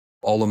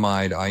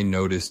Olamide, I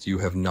noticed you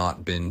have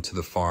not been to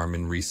the farm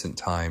in recent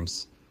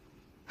times.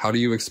 How do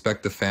you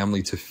expect the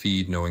family to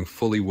feed knowing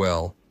fully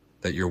well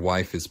that your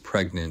wife is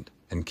pregnant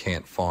and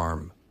can't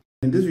farm?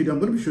 In this video,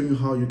 I'm going to be showing you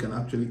how you can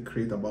actually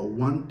create about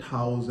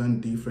 1,000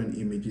 different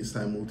images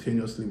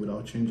simultaneously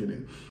without changing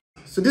it.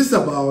 So this is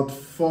about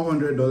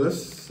 $400.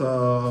 This is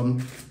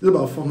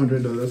about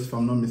 $400 if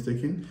I'm not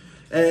mistaken.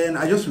 And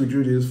I just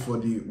withdrew this for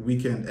the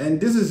weekend.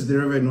 And this is the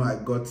revenue I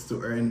got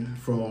to earn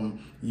from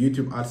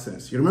YouTube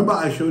AdSense. You remember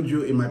I showed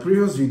you in my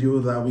previous video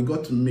that we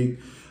got to make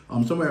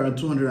somewhere around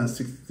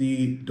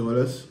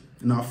 $260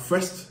 in our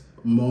first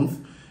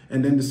month.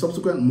 And then the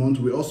subsequent month,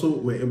 we also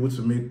were able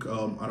to make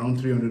around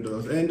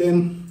 $300. And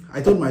then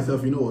I told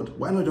myself, you know what,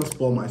 why not just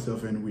spoil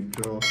myself and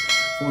withdraw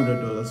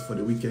 $400 for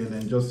the weekend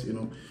and just, you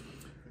know,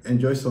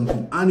 enjoy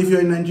something. And if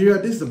you're in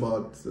Nigeria, this is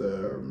about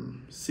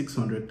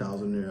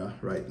 600,000 naira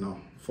right now.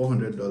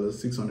 $400,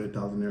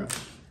 600,000 naira.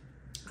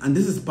 And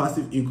this is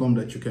passive income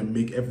that you can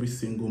make every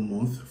single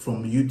month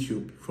from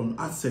YouTube, from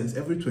AdSense.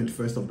 Every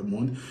 21st of the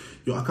month,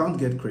 your account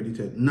gets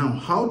credited. Now,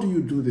 how do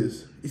you do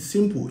this? It's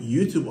simple,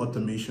 YouTube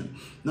automation.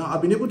 Now,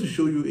 I've been able to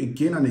show you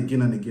again and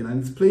again and again, and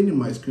it's playing in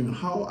my screen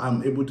how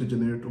I'm able to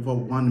generate over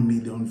 1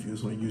 million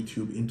views on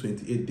YouTube in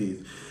 28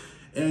 days.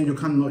 And you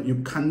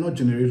cannot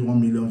generate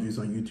 1 million views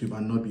on YouTube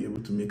and not be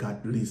able to make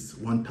at least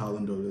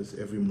 $1,000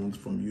 every month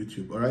from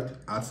YouTube. All right,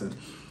 AdSense.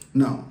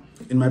 Now,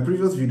 in my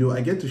previous video,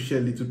 I get to share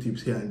little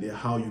tips here and there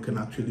how you can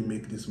actually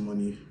make this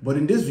money. But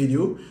in this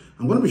video,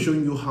 I'm going to be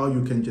showing you how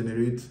you can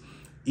generate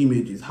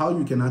images, how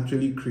you can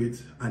actually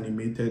create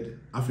animated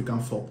African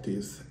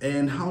folktales,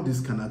 and how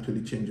this can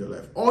actually change your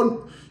life.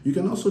 Or you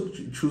can also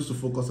choose to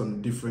focus on a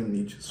different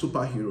niche,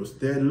 superheroes.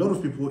 There are a lot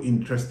of people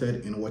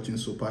interested in watching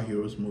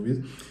superheroes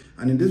movies.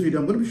 And in this video,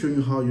 I'm going to be showing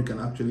you how you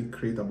can actually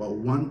create about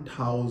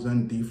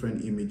 1,000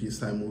 different images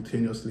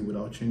simultaneously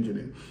without changing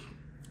it.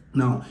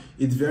 Now,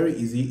 it's very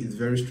easy, it's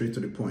very straight to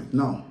the point.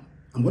 Now,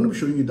 I'm going to be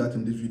showing you that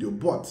in this video,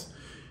 but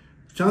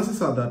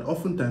chances are that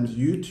oftentimes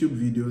YouTube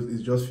videos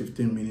is just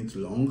 15 minutes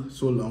long,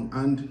 so long,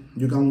 and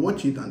you can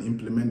watch it and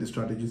implement the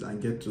strategies and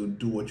get to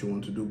do what you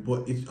want to do,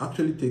 but it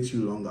actually takes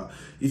you longer.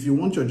 If you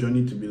want your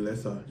journey to be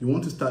lesser, you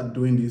want to start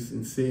doing this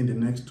in, say, in the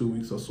next 2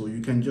 weeks or so, you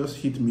can just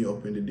hit me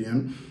up in the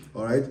DM,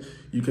 all right?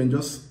 You can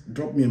just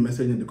drop me a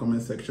message in the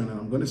comment section, and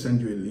I'm going to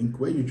send you a link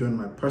where you join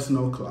my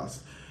personal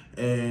class.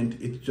 And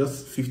it's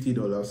just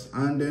 $50,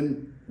 and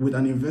then with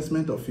an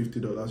investment of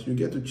 $50 you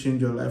get to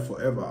change your life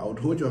forever. I would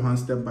hold your hand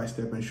step by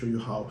step and show you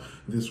how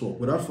this works.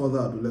 Without further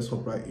ado, let's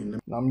hop right in.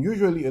 Now,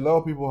 usually a lot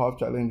of people have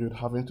challenge with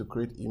having to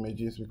create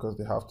images because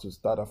they have to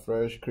start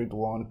afresh, create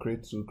 1,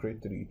 create 2,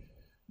 create 3.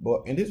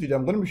 But in this video,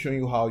 I'm going to be showing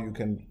you how you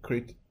can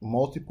create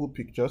multiple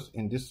pictures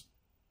in this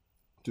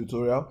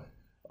tutorial.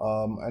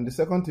 And the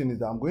second thing is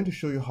that I'm going to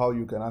show you how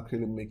you can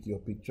actually make your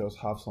pictures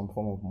have some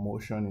form of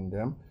motion in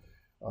them.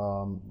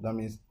 That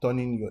means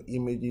turning your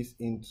images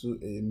into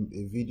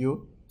a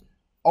video.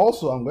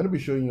 Also, I'm going to be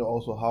showing you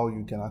also how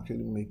you can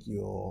actually make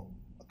your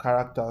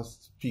characters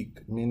speak,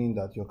 meaning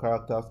that your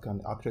characters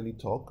can actually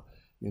talk,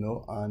 you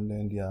know, and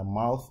then their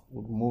mouth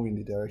would move in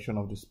the direction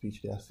of the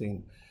speech they are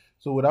saying.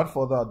 So without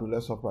further ado,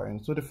 let's hop right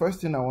in. So the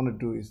first thing I want to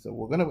do is that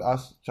we're going to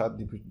ask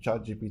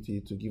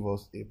ChatGPT to give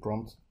us a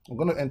prompt. I'm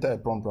going to enter a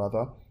prompt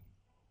rather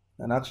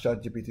and ask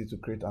ChatGPT to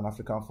create an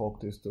African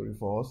folktale story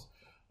for us.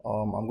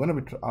 I'm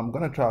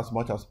gonna try as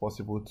much as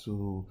possible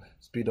to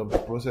speed up the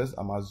process.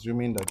 I'm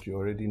assuming that you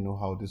already know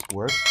how this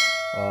works.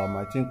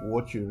 I think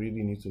what you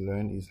really need to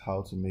learn is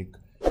how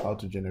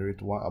to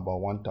generate about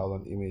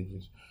 1,000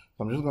 images.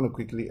 So I'm just gonna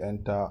quickly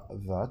enter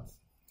that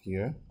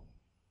here.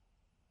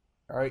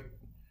 All right.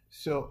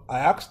 So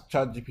I asked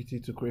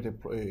ChatGPT to create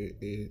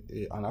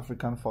an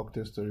African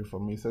folktale story for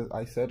me.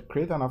 I said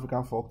create an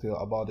African folktale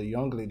about a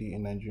young lady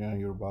in Nigerian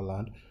Yoruba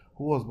land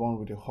who was born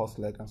with a horse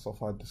leg and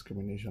suffered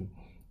discrimination.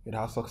 It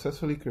has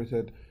successfully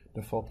created the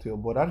folktale,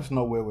 but that is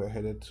not where we're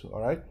headed to. All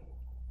right,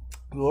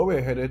 where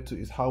we're headed to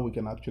is how we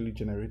can actually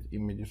generate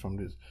images from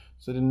this.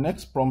 So the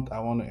next prompt I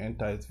want to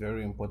enter is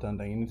very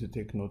important, and you need to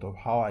take note of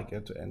how I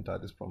get to enter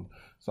this prompt.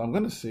 So I'm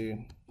going to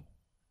say,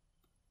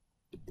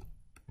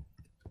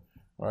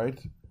 all right,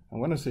 I'm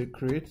going to say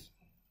create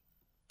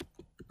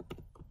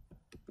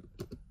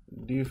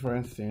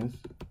different scenes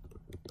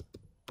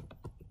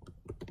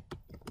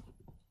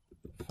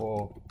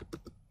for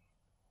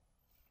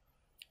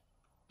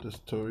the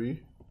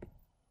story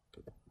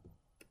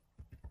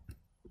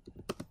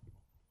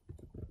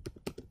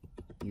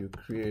you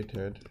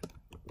created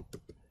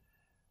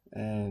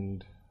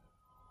and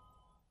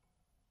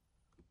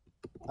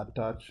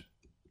attach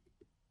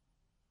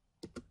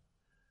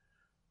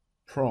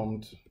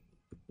prompt,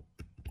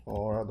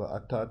 or rather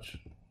attach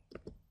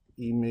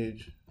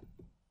image,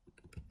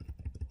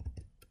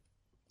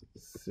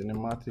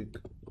 cinematic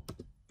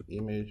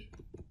image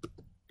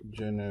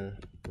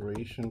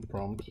generation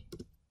prompt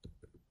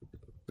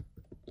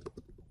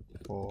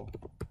for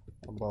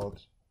about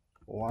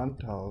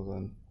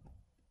 1,000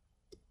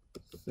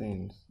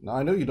 scenes. Now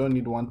I know you don't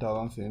need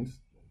 1,000 scenes,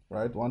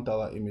 right?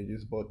 1,000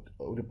 images, but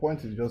the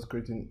point is just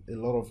creating a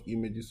lot of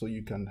images so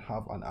you can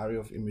have an array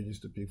of images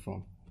to pick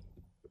from.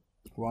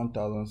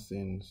 1,000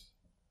 scenes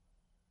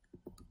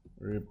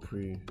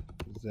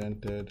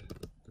represented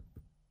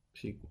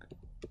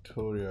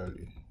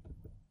pictorially.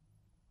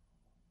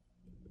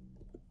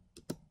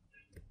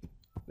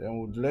 Then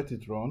we'll let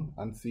it run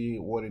and see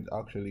what it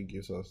actually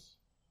gives us.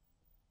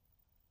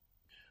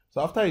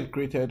 So after it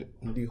created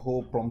the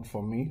whole prompt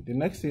for me, the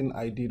next thing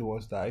I did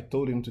was that I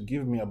told him to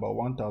give me about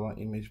 1,000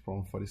 image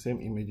prompts for the same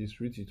images,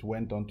 which it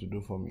went on to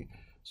do for me.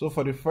 So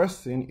for the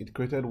first thing, it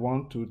created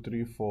 1, 2,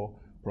 3, 4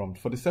 prompt.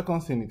 For the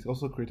second thing, it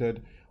also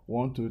created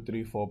 1, 2,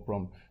 3, 4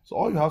 prompt. So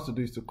all you have to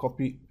do is to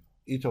copy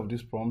each of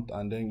these prompts,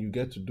 and then you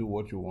get to do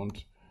what you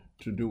want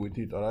to do with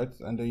it. All right,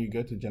 and then you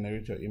get to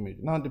generate your image.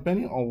 Now,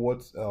 depending on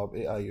what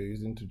AI you're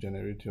using to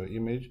generate your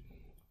image,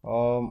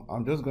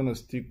 I'm just gonna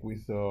stick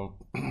with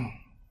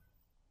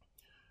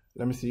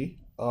let me see.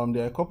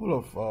 There are a couple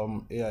of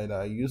AI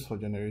that I use for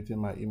generating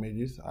my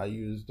images. I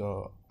use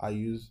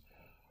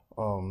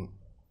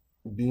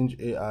Binge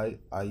AI.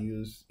 I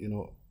use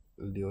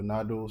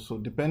Leonardo. So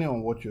depending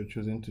on what you're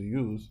choosing to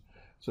use,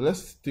 so let's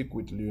stick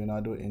with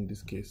Leonardo in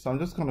this case. So I'm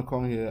just gonna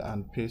come here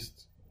and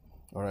paste,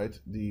 all right,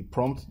 the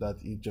prompt that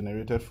it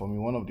generated for me,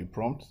 one of the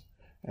prompts,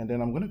 and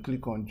then I'm gonna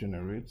click on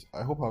generate.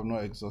 I hope I've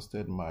not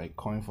exhausted my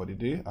coin for the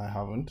day. I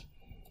haven't.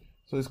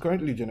 So it's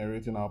currently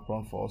generating our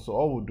prompt for us. So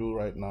all we'll do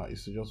right now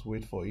is to just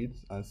wait for it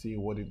and see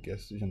what it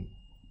gets to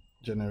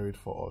generate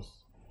for us.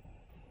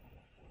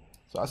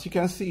 So as you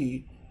can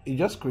see, it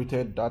just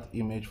created that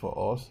image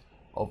for us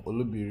of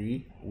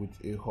Olubiri with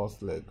a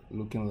horse leg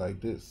looking like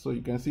this. So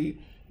you can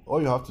see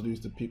all you have to do is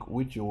to pick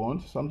which you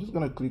want. So I'm just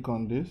going to click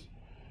on this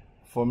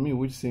for me,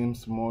 which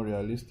seems more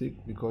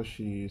realistic because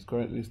she is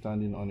currently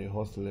standing on a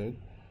horse leg.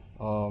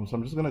 So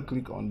I'm just going to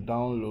click on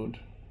download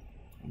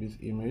this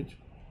image.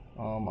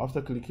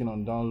 After clicking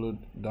on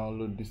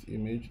download this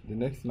image, the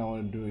next thing I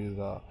want to do is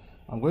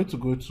I'm going to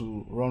go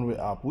to Runway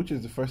app, which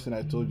is the first thing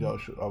I told you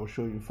I will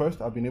show you.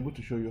 First, I've been able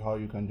to show you how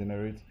you can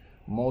generate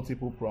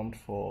multiple prompts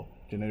for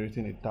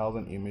generating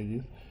 1,000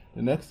 images.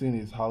 The next thing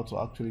is how to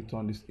actually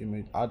turn this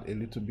image, add a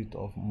little bit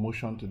of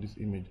motion to this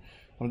image.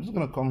 So I'm just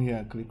going to come here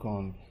and click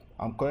on,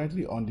 I'm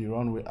currently on the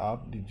Runway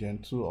app, the Gen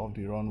 2 of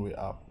the Runway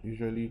app.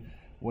 Usually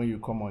when you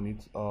come on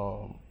it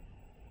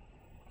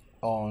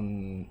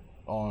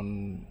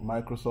on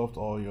Microsoft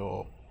or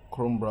your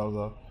Chrome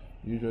browser,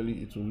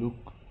 usually it will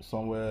look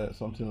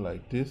something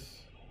like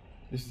this.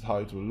 This is how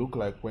it will look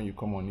like when you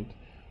come on it.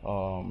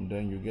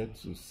 Then you get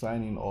to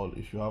sign in, all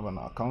if you have an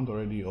account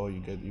already, or you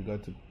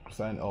get to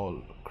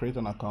create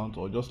an account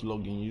or just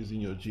log in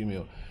using your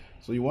Gmail.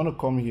 So you want to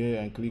come here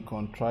and click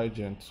on try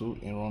Gen 2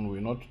 in Runway,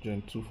 not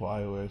Gen 2 for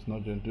iOS,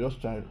 not Gen 2,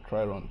 just try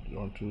run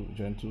 2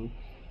 Gen 2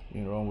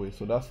 in Runway.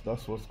 So that's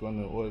what it's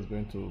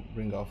going to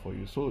bring out for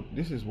you. So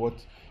this is what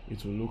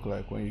it will look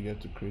like when you get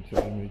to create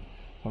your image.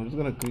 So I'm just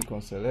going to click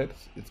on select.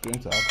 It's going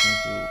to ask me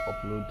to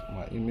upload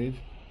my image,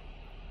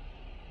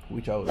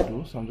 which I will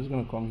do. So I'm just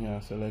going to come here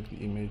and select the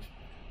image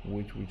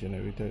which we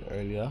generated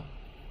earlier.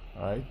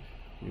 All right,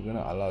 you're going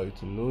to allow it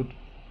to load,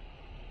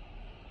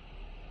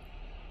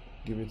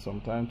 give it some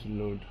time to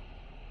load,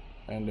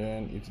 and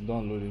then it's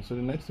done loading. So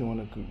the next thing you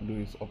want to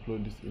do is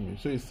upload this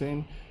image. So it's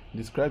saying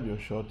describe your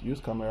shot,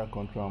 use camera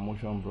control and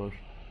motion brush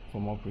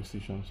for more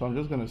precision. So I'm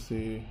just going to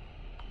say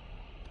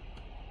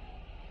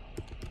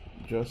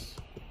just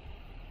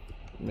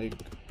make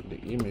the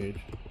image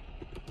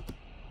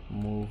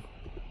move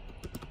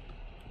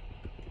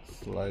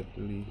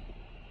slightly.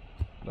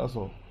 That's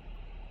all.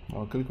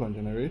 I'll click on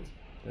generate,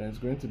 and it's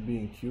going to be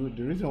in queue.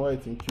 The reason why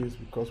it's in queue is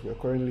because we're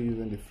currently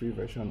using the free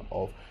version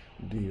of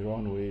the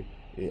Runway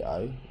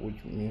AI,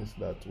 which means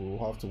that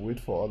we'll have to wait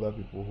for other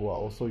people who are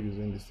also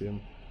using the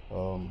same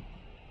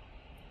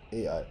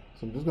AI.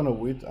 So I'm just gonna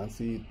wait and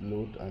see it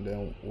load, and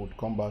then we'll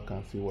come back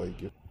and see what it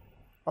gives.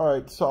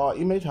 Alright, so our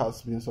image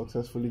has been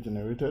successfully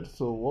generated.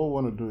 So what we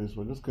want to do is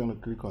we're just going to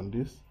click on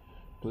this,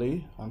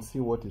 play, and see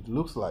what it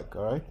looks like.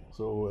 Alright,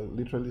 so we're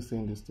literally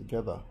seeing this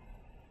together.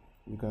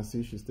 You can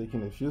see she's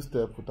taking a few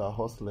steps with her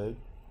horse leg.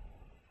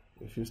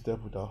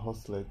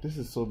 This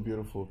is so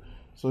beautiful.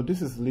 So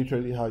this is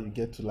literally how you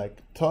get to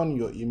turn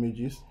your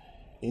images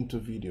into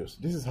videos.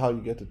 This is how you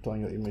get to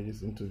turn your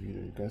images into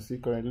video. You can see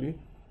currently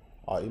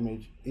our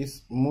image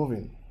is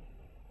moving.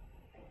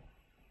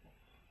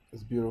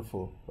 It's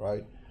beautiful,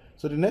 right?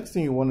 So the next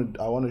thing I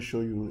want to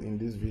show you in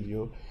this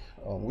video,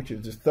 which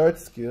is the third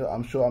skill.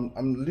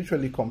 I'm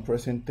literally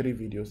compressing 3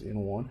 videos in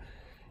one,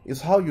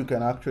 is how you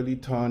can actually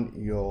turn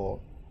your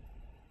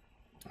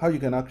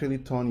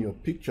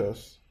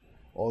pictures,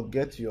 or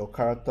get your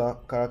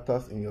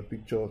characters in your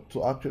picture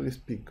to actually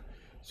speak.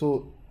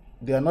 So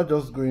they are not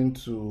just going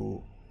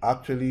to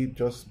actually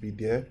just be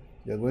there,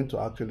 they're going to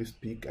actually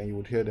speak, and you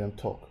would hear them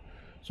talk.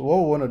 So what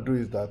we want to do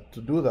is that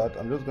to do that,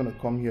 I'm just going to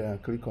come here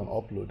and click on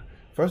upload.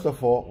 First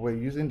of all, we're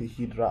using the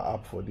Hydra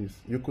app for this.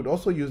 You could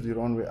also use the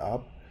Runway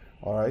app,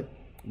 all right,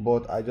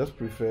 but I just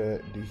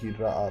prefer the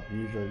Hydra app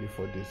usually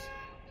for this.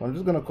 So I'm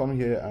just going to come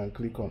here and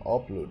click on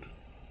upload,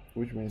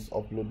 which means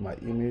upload my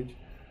image.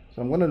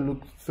 So I'm going to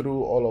look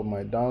through all of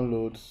my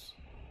downloads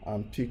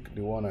and pick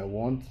the one I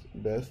want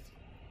best.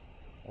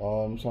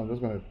 So I'm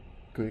just going to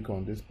click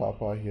on this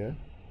papa here.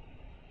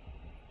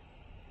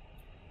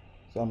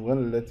 So I'm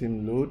going to let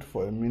him load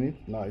for a minute.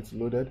 Now it's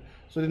loaded.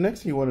 So the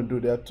next thing you want to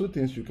do, there are two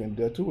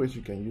ways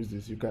you can use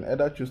this. You can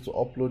either choose to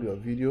upload your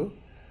video.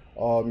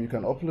 You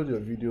can upload your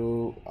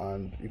video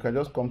and you can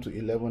just come to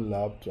 11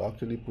 Lab to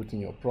actually put in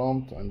your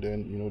prompt, and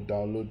then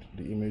download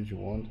the image you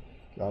want,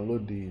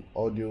 download the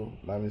audio,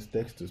 that means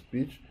text to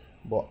speech.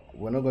 But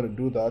we're not going to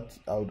do that.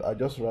 I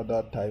just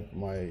rather type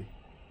my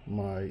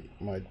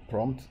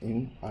prompt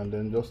in and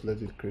then just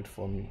let it create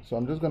for me. So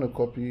I'm just going to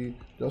copy,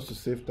 just to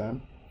save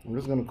time, I'm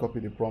just going to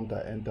copy the prompt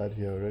I entered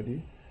here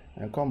already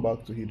and come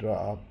back to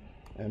Hydra app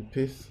and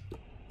paste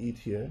it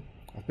here.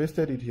 I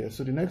pasted it here.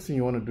 So the next thing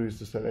you want to do is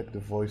to select the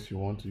voice you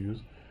want to use.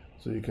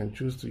 So you can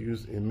choose to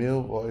use a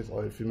male voice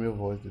or a female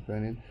voice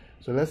depending.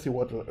 So let's see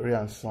what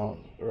Ryan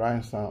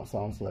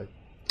sounds like.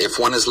 If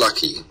one is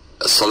lucky,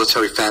 a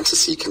solitary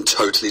fantasy can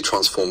totally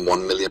transform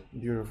 1 million.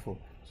 Beautiful.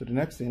 So the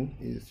next thing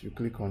is you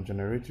click on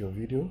generate your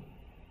video,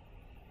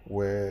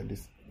 where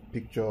this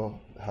picture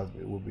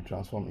will be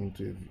transformed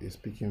into a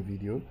speaking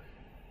video,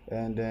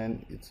 and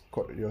then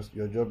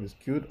your job is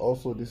queued.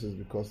 Also, this is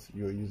because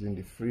you're using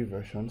the free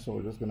version, so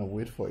we're just going to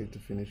wait for it to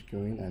finish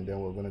queuing, and then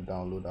we're going to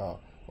download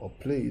or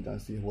play it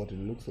and see what it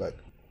looks like.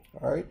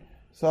 All right,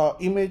 so our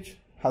image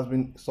has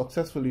been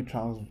successfully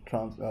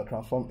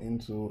transformed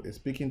into a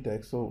speaking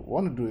text. So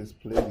what I want to do is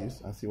play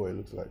this and see what it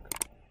looks like.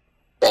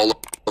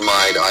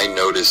 I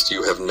noticed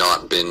you have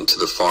not been to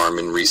the farm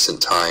in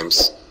recent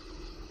times.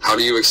 How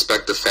do you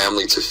expect the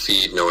family to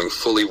feed knowing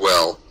fully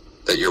well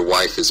that your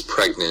wife is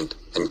pregnant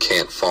and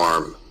can't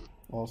farm?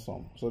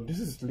 Awesome. So this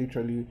is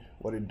literally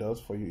what it does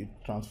for you. It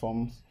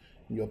transforms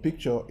your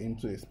picture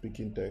into a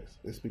speaking text,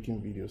 a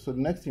speaking video. So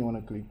the next thing you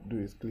want to do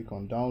is click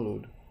on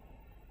download.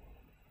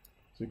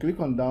 So you click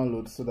on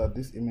download so that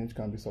this image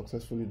can be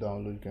successfully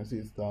downloaded. You can see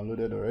it's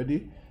downloaded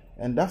already.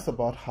 And that's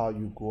about how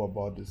you go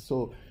about this.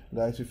 So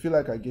guys, if you feel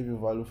like I gave you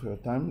value for your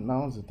time,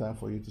 now is the time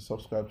for you to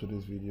subscribe to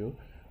this video,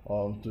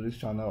 to this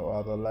channel, or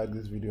rather like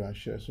this video and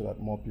share so that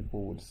more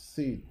people would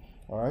see it.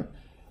 All right.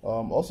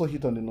 Also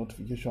hit on the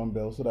notification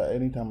bell so that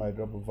anytime I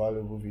drop a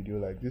valuable video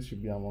like this,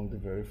 you'll be among the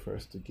very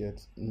first to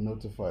get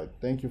notified.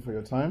 Thank you for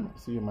your time.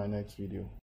 See you in my next video.